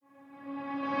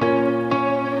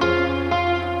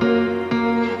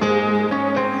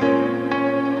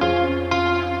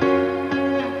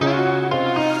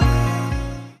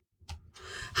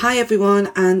Hi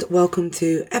everyone, and welcome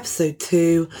to episode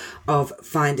 2 of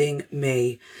Finding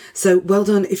Me. So well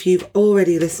done if you've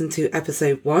already listened to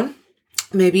episode 1.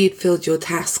 Maybe you'd filled your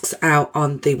tasks out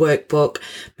on the workbook,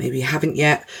 maybe you haven't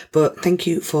yet, but thank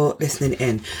you for listening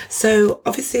in. So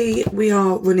obviously we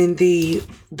are running the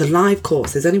live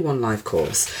course. There's only one live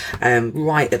course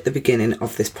right at the beginning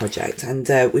of this project,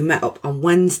 and we met up on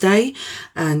Wednesday,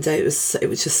 and it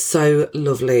was just so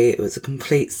lovely. It was a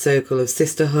complete circle of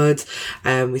sisterhood.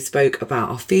 We spoke about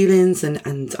our feelings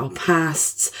and our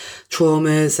pasts,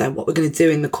 traumas, and what we're going to do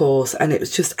in the course, and it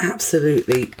was just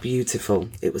absolutely beautiful.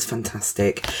 It was fantastic.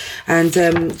 And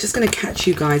just going to catch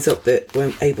you guys up that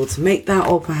weren't able to make that,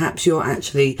 or perhaps you're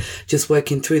actually just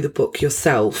working through the book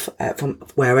yourself from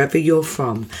wherever you're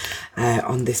from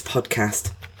on this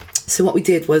podcast. So what we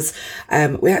did was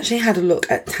we actually had a look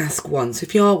at task 1. So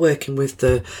if you are working with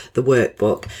the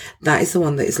workbook, that is the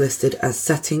one that is listed as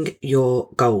setting your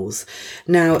goals.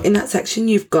 Now in that section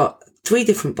you've got 3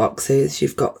 different boxes.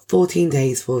 You've got 14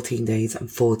 days, 14 days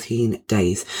and 14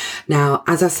 days. Now,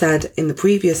 as I said in the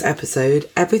previous episode,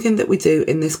 everything that we do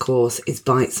in this course is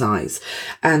bite size.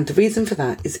 And the reason for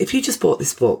that is if you just bought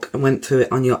this book and went through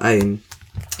it on your own,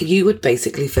 you would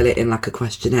basically fill it in like a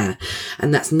questionnaire,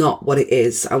 and that's not what it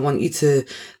is. I want you to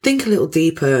think a little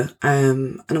deeper,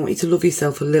 and I want you to love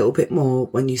yourself a little bit more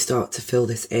when you start to fill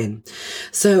this in.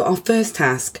 So our first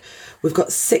task, we've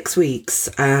got 6 weeks.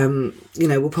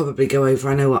 We'll probably go over.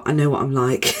 I know what I'm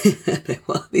like. I know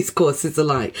what these courses are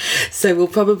like. So we'll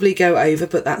probably go over,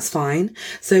 but that's fine.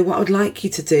 So what I would like you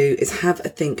to do is have a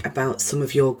think about some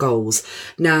of your goals.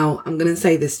 Now, I'm going to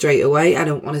say this straight away. I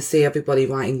don't want to see everybody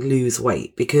writing lose weight,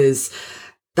 because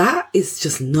that is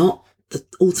just not the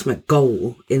ultimate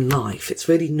goal in life. It's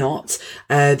really not.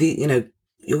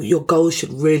 Your goals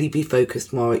should really be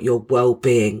focused more at your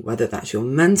well-being, whether that's your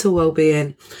mental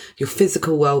well-being, your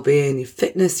physical well-being, your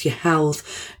fitness, your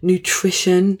health,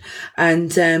 nutrition,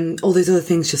 and all those other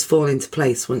things just fall into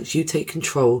place once you take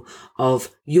control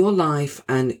of your life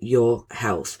and your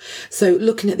health. So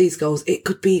looking at these goals, it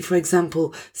could be, for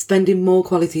example, spending more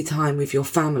quality time with your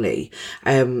family.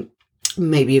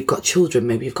 Maybe you've got children,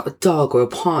 maybe you've got a dog or a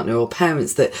partner or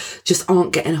parents that just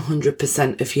aren't getting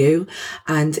 100% of you.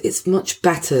 And it's much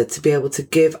better to be able to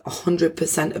give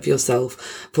 100% of yourself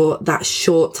for that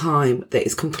short time that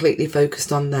is completely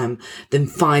focused on them than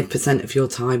 5% of your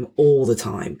time all the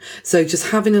time. So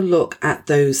just having a look at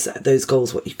those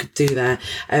goals, what you could do there,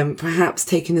 perhaps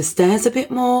taking the stairs a bit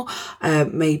more,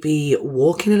 maybe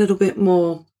walking a little bit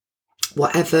more.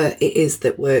 Whatever it is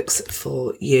that works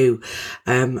for you.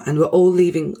 And we're all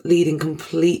leading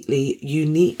completely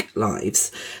unique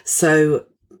lives. So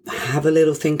have a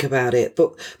little think about it,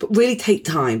 but really take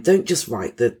time. Don't just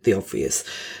write the obvious.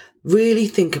 Really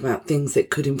think about things that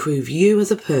could improve you as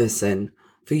a person,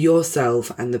 for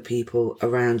yourself and the people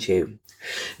around you.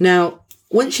 Now,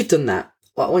 once you've done that,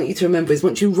 what I want you to remember is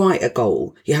once you write a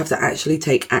goal, you have to actually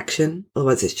take action.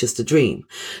 Otherwise, it's just a dream.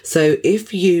 So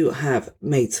if you have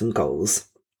made some goals,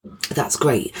 that's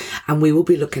great. And we will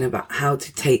be looking about how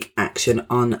to take action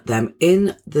on them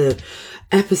in the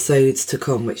episodes to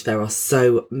come, which there are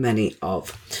so many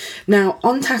of. Now,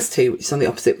 on task 2, which is on the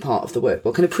opposite part of the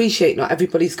workbook, and appreciate not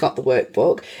everybody's got the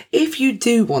workbook. If you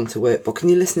do want a workbook and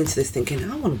you're listening to this thinking,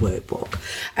 I want a workbook,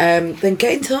 then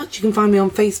get in touch. You can find me on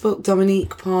Facebook,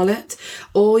 Dominique Parlett,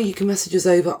 or you can message us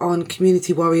over on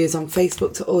Community Warriors on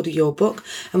Facebook to order your book,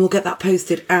 and we'll get that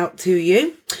posted out to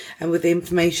you and with the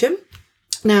information.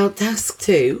 Now, task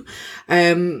 2,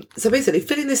 so basically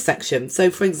fill in this section.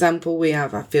 So for example, we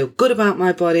have, I feel good about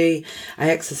my body. I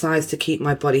exercise to keep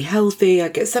my body healthy. I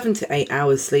get 7 to 8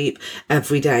 hours sleep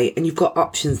every day. And you've got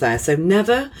options there. So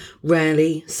never,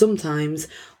 rarely, sometimes,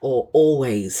 or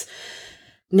always.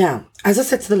 Now, as I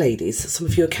said to the ladies, some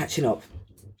of you are catching up.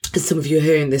 And some of you are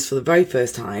hearing this for the very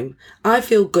first time. I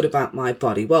feel good about my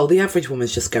body. Well, the average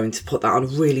woman's just going to put that on a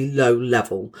really low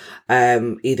level,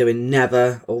 either in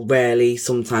never or rarely,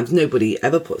 sometimes. Nobody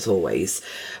ever puts always.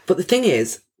 But the thing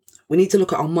is, we need to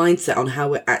look at our mindset on how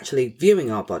we're actually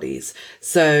viewing our bodies.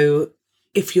 So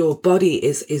if your body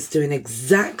is doing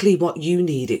exactly what you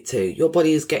need it to, your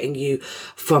body is getting you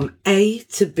from A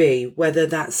to B, whether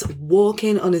that's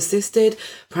walking unassisted,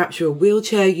 perhaps you're a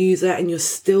wheelchair user and you're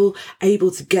still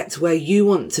able to get to where you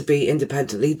want to be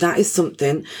independently, that is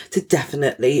something to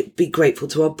definitely be grateful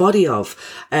to our body of.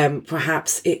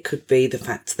 Perhaps it could be the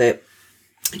fact that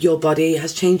your body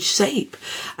has changed shape,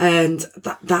 and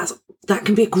that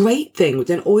can be a great thing. We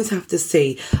don't always have to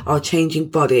see our changing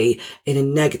body in a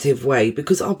negative way,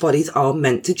 because our bodies are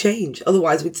meant to change.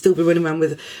 Otherwise, we'd still be running around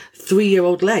with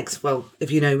 3-year-old legs. Well,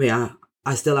 if you know me,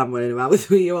 I still am running around with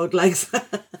 3-year-old legs.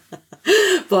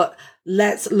 But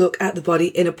let's look at the body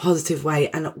in a positive way.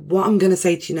 And what I'm going to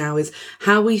say to you now is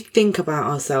how we think about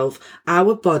ourselves.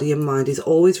 Our body and mind is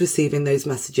always receiving those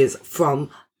messages from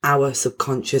our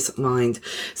subconscious mind.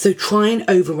 So try and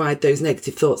override those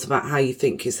negative thoughts about how you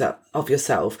think of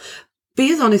yourself.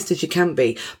 Be as honest as you can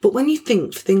be. But when you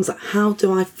think things like, how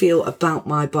do I feel about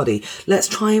my body? Let's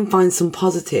try and find some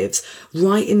positives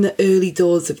right in the early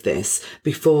doors of this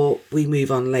before we move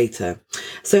on later.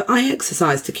 So I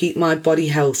exercise to keep my body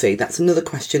healthy. That's another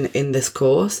question in this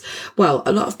course. Well,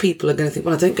 a lot of people are going to think,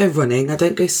 well, I don't go running. I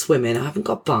don't go swimming. I haven't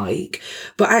got a bike.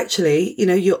 But actually,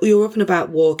 you're up and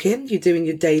about walking. You're doing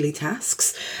your daily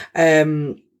tasks.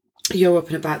 You're up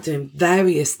and about doing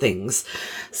various things.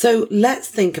 So let's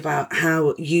think about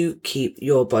how you keep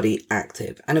your body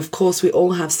active. And of course, we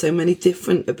all have so many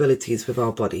different abilities with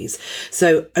our bodies.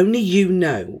 So only you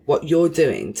know what you're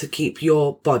doing to keep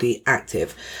your body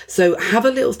active. So have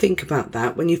a little think about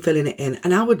that when you're filling it in.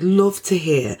 And I would love to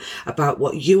hear about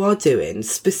what you are doing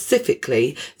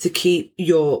specifically to keep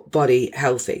your body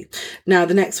healthy. Now,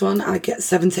 the next one, I get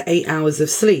 7 to 8 hours of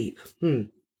sleep.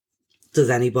 Does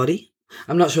anybody?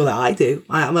 I'm not sure that I do.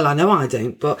 I know I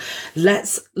don't, but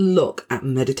let's look at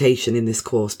meditation in this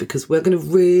course because we're going to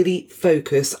really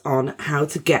focus on how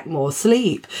to get more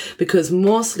sleep, because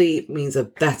more sleep means a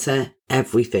better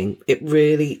everything. It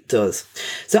really does.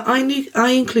 So I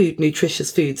include nutritious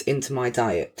foods into my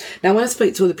diet. Now, when I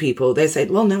spoke to other people, they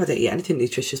said, well, no, I don't eat anything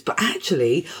nutritious, but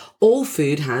actually all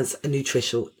food has a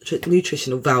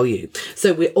nutritional value.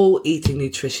 So we're all eating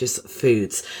nutritious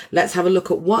foods. Let's have a look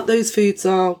at what those foods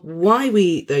are, why we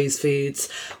eat those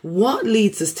foods, what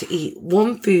leads us to eat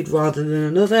one food rather than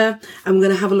another. And we're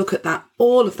going to have a look at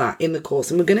all of that in the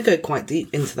course. And we're going to go quite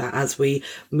deep into that as we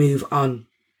move on.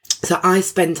 So I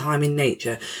spend time in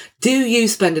nature. Do you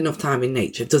spend enough time in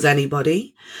nature? Does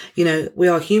anybody? We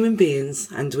are human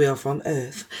beings and we are from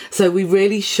Earth. So we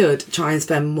really should try and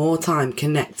spend more time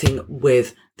connecting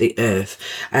with the earth.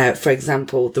 For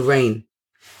example, the rain.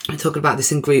 I talked about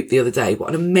this in group the other day. What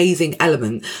an amazing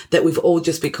element that we've all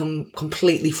just become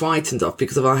completely frightened of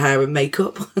because of our hair and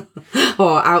makeup or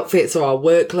our outfits or our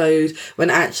workload, when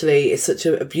actually it's such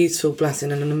a beautiful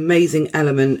blessing and an amazing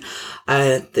element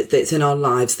that's in our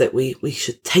lives that we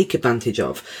should take advantage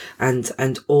of,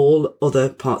 and all other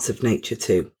parts of nature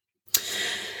too.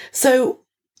 So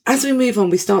as we move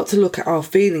on, we start to look at our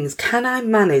feelings. Can I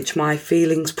manage my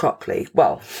feelings properly?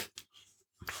 Well,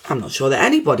 I'm not sure that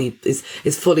anybody is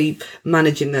fully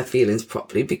managing their feelings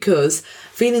properly, because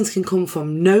feelings can come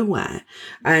from nowhere.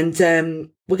 And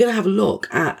we're going to have a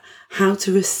look at how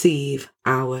to receive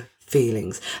our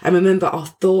feelings. And remember, our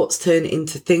thoughts turn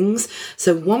into things.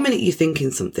 So 1 minute you're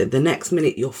thinking something, the next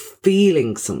minute you're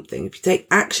feeling something. If you take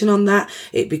action on that,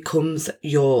 it becomes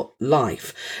your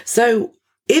life. So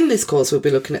in this course, we'll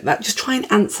be looking at that. Just try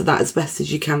and answer that as best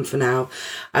as you can for now.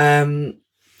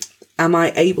 Am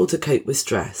I able to cope with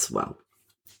stress? Well,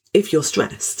 if you're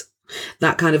stressed,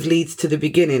 that kind of leads to the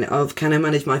beginning of, can I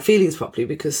manage my feelings properly?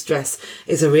 Because stress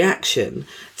is a reaction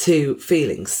to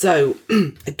feelings. So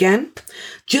again,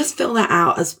 just fill that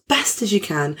out as best as you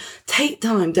can. Take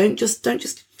time. Don't just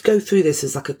go through this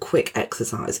as like a quick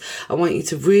exercise. I want you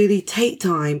to really take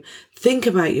time, think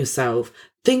about yourself,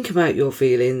 think about your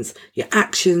feelings, your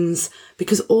actions,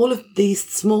 because all of these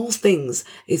small things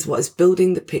is what is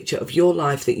building the picture of your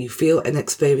life that you feel and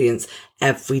experience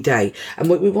every day.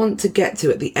 And what we want to get to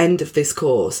at the end of this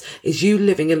course is you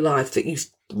living a life that you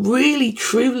really,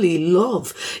 truly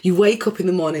love. You wake up in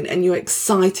the morning and you're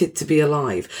excited to be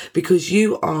alive because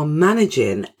you are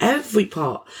managing every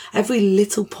part, every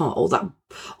little part,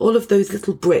 all of those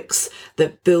little bricks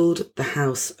that build the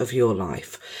house of your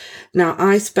life. Now,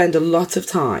 I spend a lot of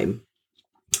time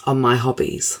on my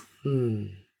hobbies. Well,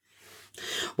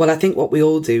 I think what we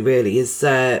all do really is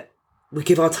we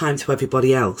give our time to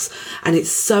everybody else. And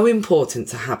it's so important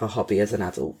to have a hobby as an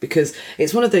adult, because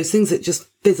it's one of those things that just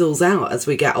fizzles out as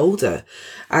we get older.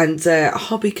 And a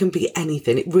hobby can be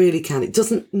anything. It really can. It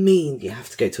doesn't mean you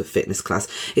have to go to a fitness class.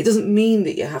 It doesn't mean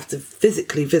that you have to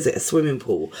physically visit a swimming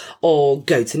pool or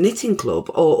go to knitting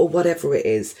club or whatever it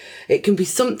is. It can be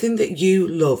something that you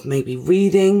love, maybe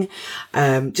reading,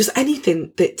 just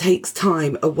anything that takes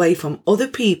time away from other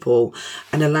people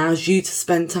and allows you to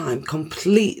spend time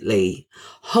completely,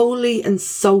 wholly and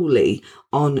solely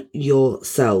on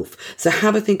yourself. So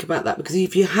have a think about that, because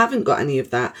if you haven't got any of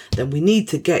that, then we need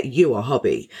to get you a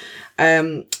hobby.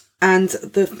 And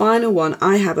the final one,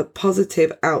 I have a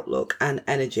positive outlook and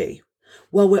energy.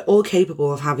 Well, we're all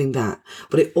capable of having that,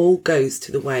 but it all goes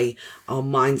to the way our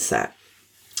mindset.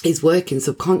 is working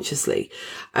subconsciously.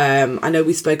 I know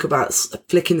we spoke about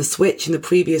flicking the switch in the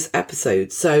previous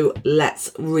episode, so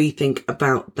let's rethink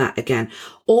about that again.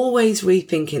 Always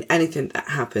rethinking anything that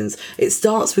happens. It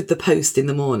starts with the post in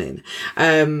the morning.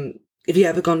 If you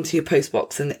ever gone to your post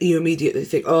box and you immediately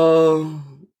think, oh,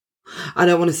 I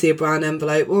don't want to see a brown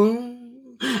envelope. Oh,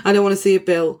 I don't want to see a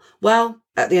bill. Well,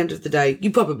 at the end of the day, you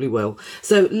probably will.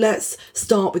 So let's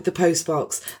start with the post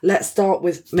box. Let's start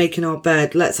with making our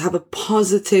bed. Let's have a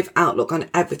positive outlook on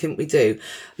everything we do.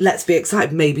 Let's be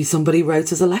excited. Maybe somebody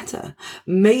wrote us a letter.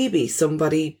 Maybe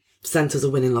somebody sent us a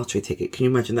winning lottery ticket. Can you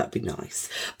imagine? That'd be nice.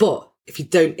 But if you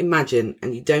don't imagine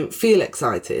and you don't feel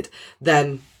excited,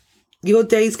 then your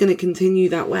day's going to continue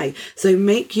that way. So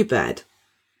make your bed.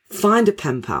 Find a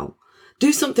pen pal.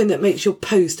 Do something that makes your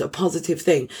post a positive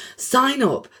thing. Sign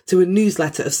up to a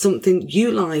newsletter of something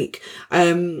you like.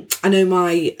 I know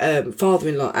my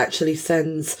father-in-law actually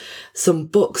sends some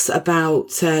books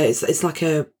about, it's like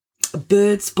a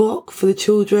birds book for the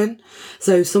children.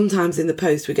 So sometimes in the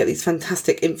post we get these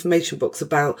fantastic information books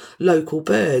about local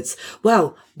birds.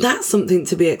 Well, that's something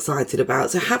to be excited about.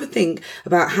 So have a think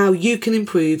about how you can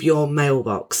improve your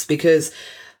mailbox, because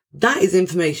that is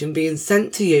information being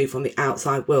sent to you from the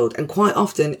outside world. And quite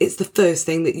often it's the first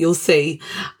thing that you'll see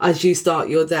as you start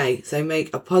your day. So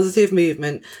make a positive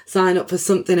movement, sign up for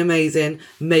something amazing,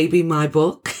 maybe my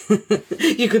book.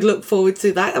 You could look forward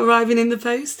to that arriving in the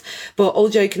post. But all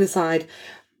joking aside,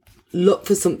 look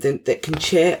for something that can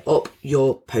cheer up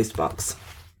your post box.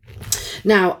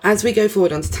 Now, as we go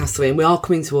forward onto task 3, and we are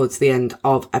coming towards the end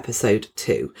of episode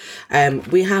 2,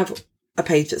 we have a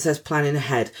page that says planning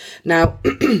ahead. Now,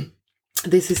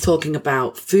 this is talking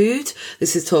about food.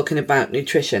 This is talking about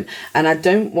nutrition. And I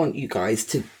don't want you guys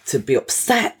to be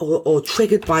upset or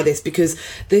triggered by this, because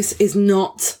this is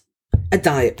not a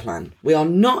diet plan. We are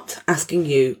not asking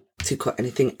you to cut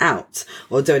anything out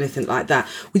or do anything like that.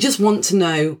 We just want to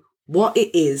know what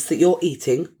it is that you're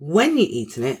eating, when you're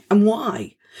eating it, and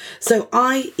why. So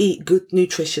I eat good,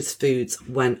 nutritious foods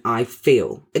when I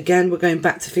feel. Again, we're going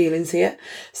back to feelings here.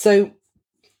 So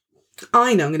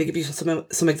I know, I'm going to give you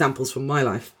some examples from my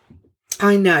life.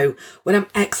 I know when I'm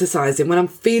exercising, when I'm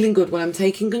feeling good, when I'm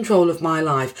taking control of my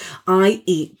life, I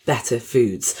eat better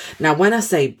foods. Now, when I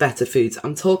say better foods,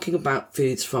 I'm talking about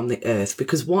foods from the earth,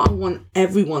 because what I want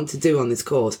everyone to do on this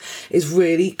course is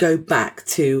really go back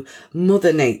to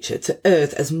Mother Nature, to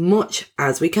earth as much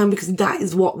as we can, because that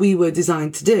is what we were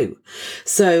designed to do.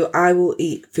 So I will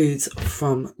eat foods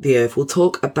from the earth. We'll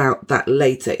talk about that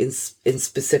later in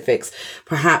specifics.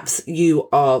 Perhaps you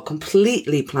are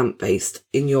completely plant-based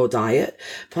in your diet.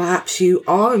 Perhaps you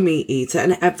are a meat eater,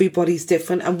 and everybody's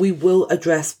different, and we will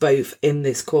address both in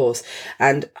this course.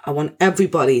 And I want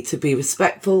everybody to be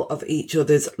respectful of each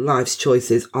other's life's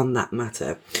choices on that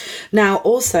matter. Now,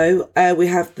 also, we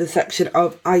have the section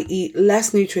of I eat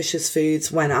less nutritious foods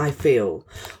when I feel.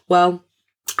 Well,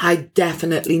 I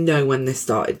definitely know when this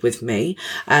started with me,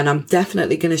 and I'm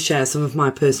definitely going to share some of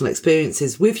my personal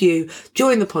experiences with you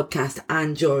during the podcast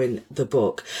and during the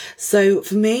book. So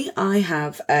for me, I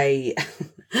have a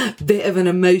bit of an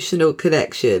emotional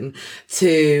connection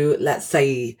to, let's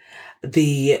say,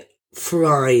 the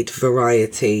fried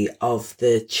variety of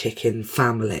the chicken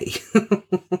family.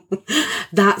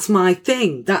 That's my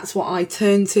thing. That's what I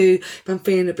turn to if I'm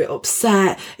feeling a bit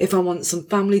upset, if I want some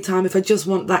family time, if I just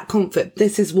want that comfort.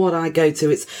 This is what I go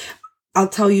to. I'll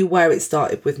tell you where it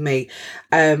started with me.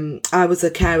 I was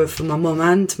a carer for my mum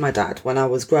and my dad when I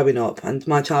was growing up, and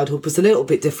my childhood was a little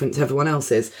bit different to everyone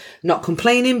else's. Not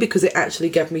complaining, because it actually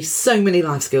gave me so many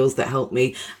life skills that helped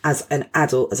me as an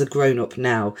adult, as a grown-up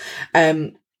now.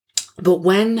 But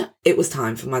when it was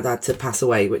time for my dad to pass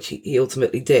away, which he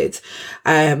ultimately did,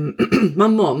 my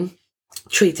mum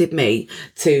treated me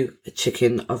to a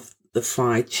chicken of the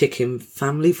fried chicken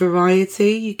family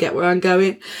variety. You get where I'm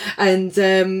going?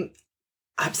 And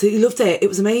absolutely loved it. It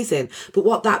was amazing. But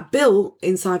what that built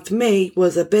inside for me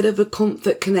was a bit of a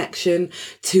comfort connection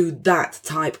to that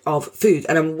type of food.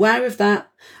 And I'm aware of that,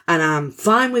 and I'm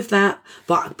fine with that,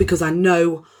 but because I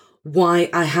know why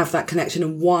I have that connection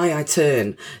and why I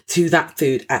turn to that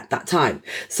food at that time.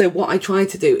 So what I try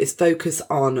to do is focus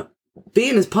on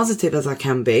being as positive as I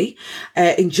can be,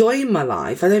 enjoying my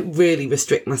life. I don't really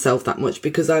restrict myself that much,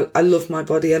 because I love my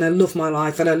body, and I love my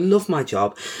life, and I love my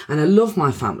job, and I love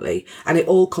my family, and it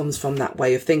all comes from that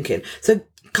way of thinking. So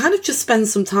kind of just spend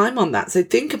some time on that. So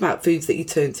think about foods that you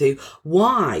turn to.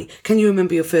 Why? Can you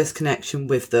remember your first connection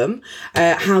with them?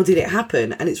 How did it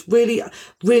happen? And it's really,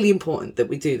 really important that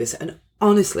we do this. And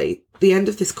honestly, the end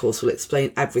of this course will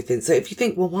explain everything. So if you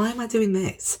think, well, why am I doing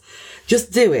this?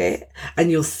 Just do it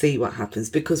and you'll see what happens,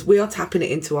 because we are tapping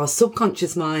it into our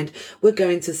subconscious mind. We're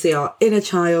going to see our inner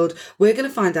child. We're going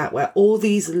to find out where all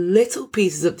these little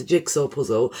pieces of the jigsaw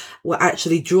puzzle were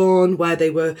actually drawn, where they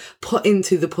were put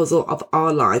into the puzzle of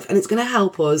our life. And it's going to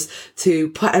help us to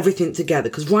put everything together,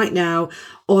 because right now,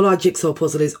 all our jigsaw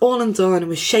puzzle is all undone and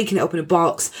we're shaking it up in a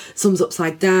box. Some's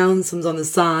upside down, some's on the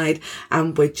side,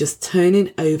 and we're just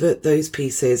turning over those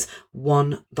pieces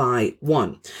one by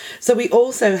one. So we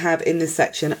also have in this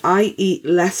section, I eat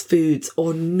less foods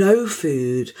or no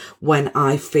food when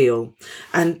I feel.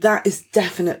 And that is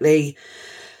definitely,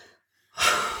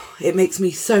 it makes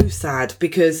me so sad,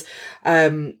 because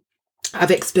I've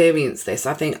experienced this.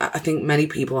 I think many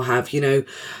people have.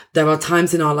 There are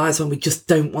times in our lives when we just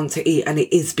don't want to eat, and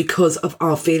it is because of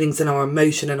our feelings and our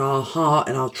emotion and our heart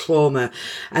and our trauma.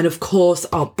 And of course,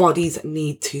 our bodies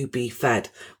need to be fed.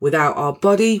 Without our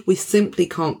body, we simply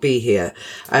can't be here.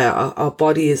 Our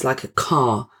body is like a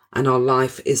car, and our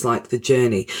life is like the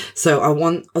journey. So I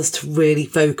want us to really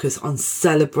focus on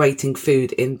celebrating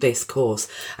food in this course.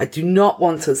 I do not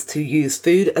want us to use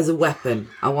food as a weapon.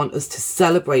 I want us to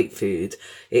celebrate food.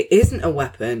 It isn't a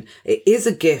weapon. It is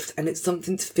a gift, and it's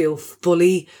something to feel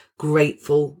fully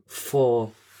grateful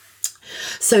for.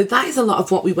 So that is a lot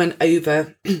of what we went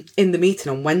over in the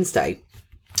meeting on Wednesday.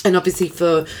 And obviously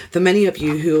for many of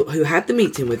you who had the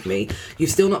meeting with me, you've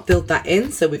still not filled that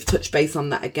in. So we've touched base on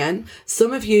that again.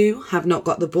 Some of you have not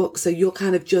got the book. So you're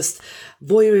kind of just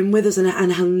voyeuring with us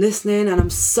and listening. And I'm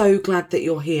so glad that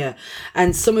you're here.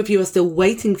 And some of you are still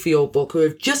waiting for your book or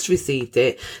have just received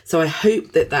it. So I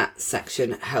hope that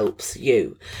section helps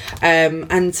you.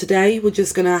 And today we're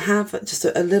just going to have just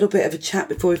a little bit of a chat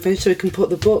before we finish, so we can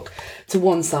put the book to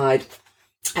one side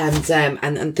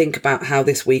and think about how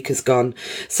this week has gone.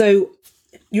 So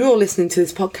you're all listening to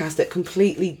this podcast at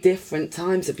completely different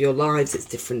times of your lives. It's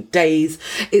different days,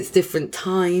 it's different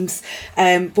times.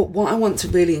 But what I want to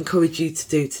really encourage you to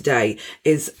do today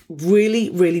is really,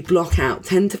 really block out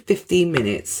 10 to 15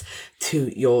 minutes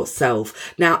to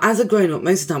yourself. Now, as a grown-up,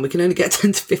 most of the time we can only get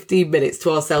 10 to 15 minutes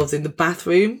to ourselves in the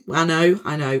bathroom. I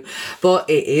know, but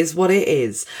it is what it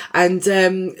is. And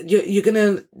you're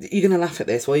gonna laugh at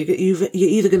this, or you're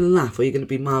either gonna laugh or you're gonna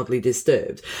be mildly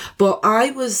disturbed. But I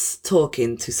was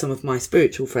talking to some of my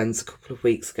spiritual friends a couple of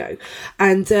weeks ago,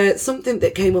 and something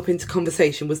that came up into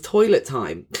conversation was toilet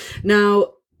time.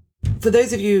 Now, for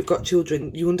those of you who've got children,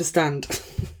 you understand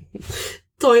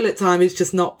toilet time is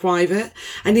just not private.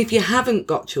 And if you haven't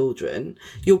got children,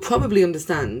 you'll probably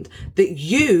understand that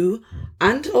you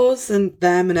and us and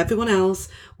them and everyone else,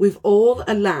 we've all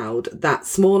allowed that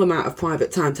small amount of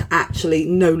private time to actually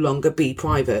no longer be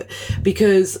private,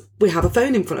 because we have a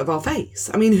phone in front of our face.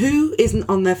 I mean, who isn't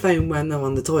on their phone when they're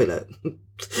on the toilet?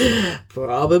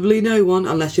 Probably no one,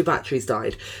 unless your battery's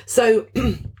died. So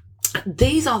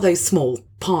these are those small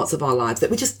parts of our lives that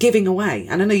we're just giving away.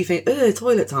 And I know you think,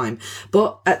 toilet time.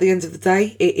 But at the end of the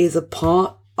day, it is a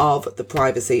part of the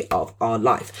privacy of our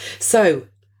life. So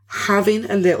having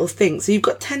a little thing. So you've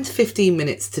got 10 to 15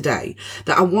 minutes today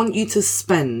that I want you to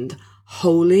spend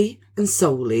wholly and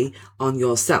solely on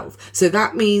yourself. So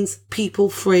that means people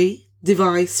free,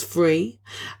 device free.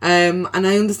 And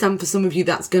I understand for some of you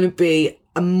that's going to be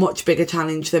a much bigger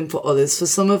challenge than for others. For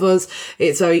some of us,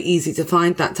 it's very easy to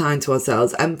find that time to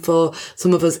ourselves. And for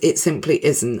some of us, it simply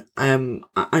isn't.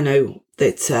 I know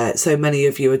that so many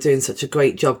of you are doing such a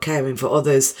great job caring for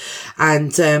others.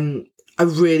 And I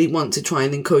really want to try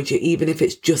and encourage you, even if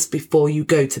it's just before you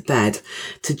go to bed,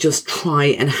 to just try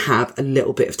and have a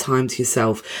little bit of time to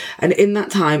yourself. And in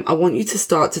that time, I want you to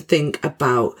start to think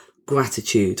about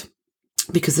gratitude.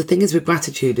 Because the thing is with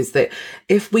gratitude is that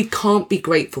if we can't be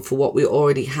grateful for what we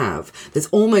already have, there's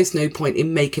almost no point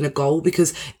in making a goal,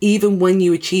 because even when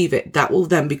you achieve it, that will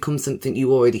then become something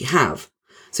you already have.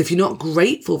 So if you're not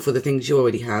grateful for the things you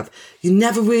already have, you're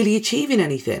never really achieving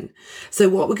anything. So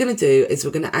what we're going to do is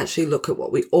we're going to actually look at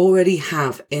what we already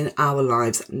have in our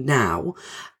lives now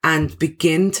and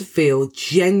begin to feel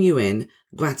genuine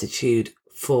gratitude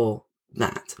for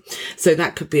that. So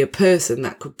that could be a person,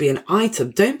 that could be an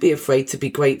item. Don't be afraid to be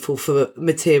grateful for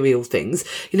material things.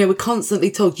 We're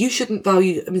constantly told you shouldn't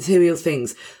value material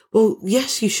things. Well,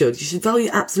 yes, you should. You should value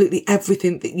absolutely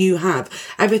everything that you have,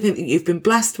 everything that you've been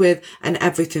blessed with, and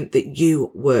everything that you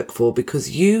work for,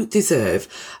 because you deserve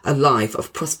a life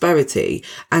of prosperity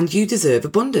and you deserve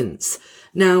abundance.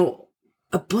 Now,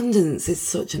 abundance is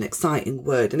such an exciting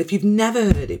word. And if you've never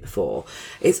heard it before,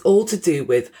 it's all to do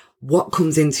with what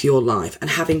comes into your life and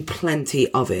having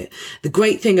plenty of it. The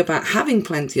great thing about having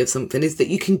plenty of something is that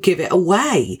you can give it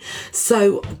away.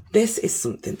 So this is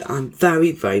something that I'm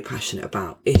very, very passionate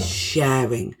about, is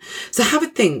sharing. So have a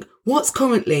think, what's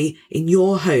currently in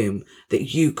your home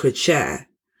that you could share?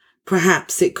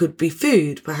 Perhaps it could be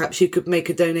food. Perhaps you could make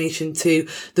a donation to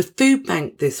the food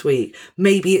bank this week.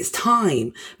 Maybe it's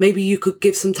time. Maybe you could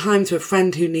give some time to a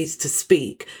friend who needs to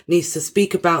speak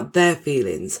about their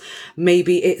feelings.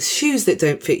 Maybe it's shoes that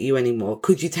don't fit you anymore.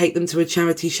 Could you take them to a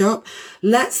charity shop?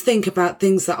 Let's think about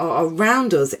things that are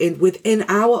around us within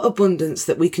our abundance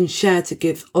that we can share to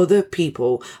give other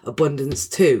people abundance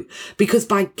too. Because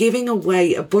by giving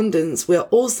away abundance, we're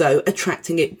also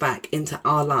attracting it back into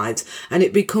our lives, and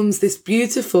it becomes this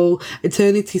beautiful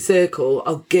eternity circle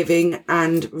of giving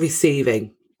and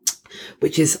receiving,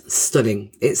 which is stunning.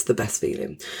 It's the best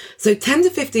feeling. So 10 to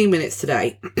 15 minutes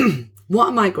today. What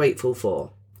am I grateful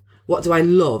for? What do I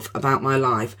love about my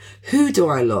life? Who do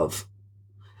I love?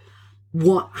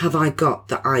 What have I got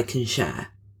that I can share?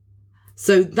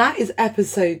 So that is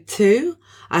episode 2.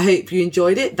 I hope you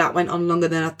enjoyed it. That went on longer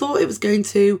than I thought it was going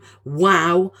to.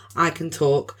 Wow, I can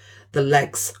talk the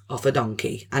legs off a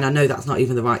donkey. And I know that's not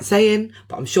even the right saying,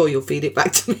 but I'm sure you'll feed it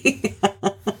back to me.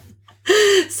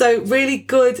 So really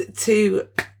good to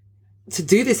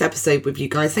do this episode with you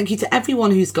guys. Thank you to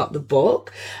everyone who's got the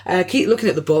book. Keep looking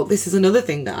at the book. This is another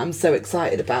thing that I'm so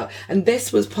excited about. And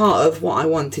this was part of what I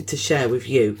wanted to share with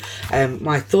you.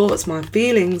 My thoughts, my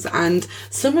feelings, and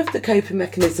some of the coping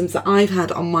mechanisms that I've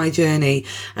had on my journey.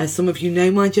 Some of you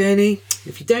know my journey.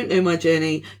 If you don't know my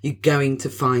journey, you're going to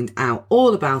find out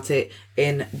all about it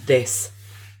in this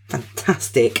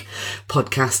fantastic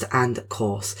podcast and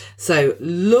course. So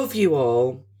love you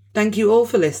all. Thank you all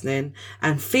for listening,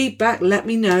 and feedback. Let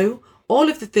me know all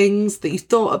of the things that you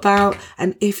thought about,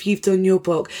 and if you've done your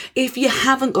book. If you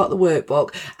haven't got the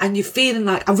workbook and you're feeling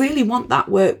like, I really want that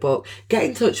workbook, get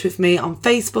in touch with me on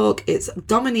Facebook. It's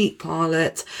Dominique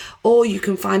Parlett, or you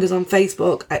can find us on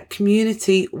Facebook at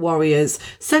Community Warriors.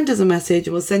 Send us a message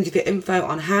and we'll send you the info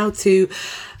on how to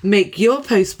make your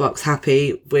postbox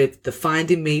happy with the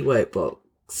Finding Me workbook.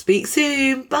 Speak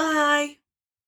soon. Bye.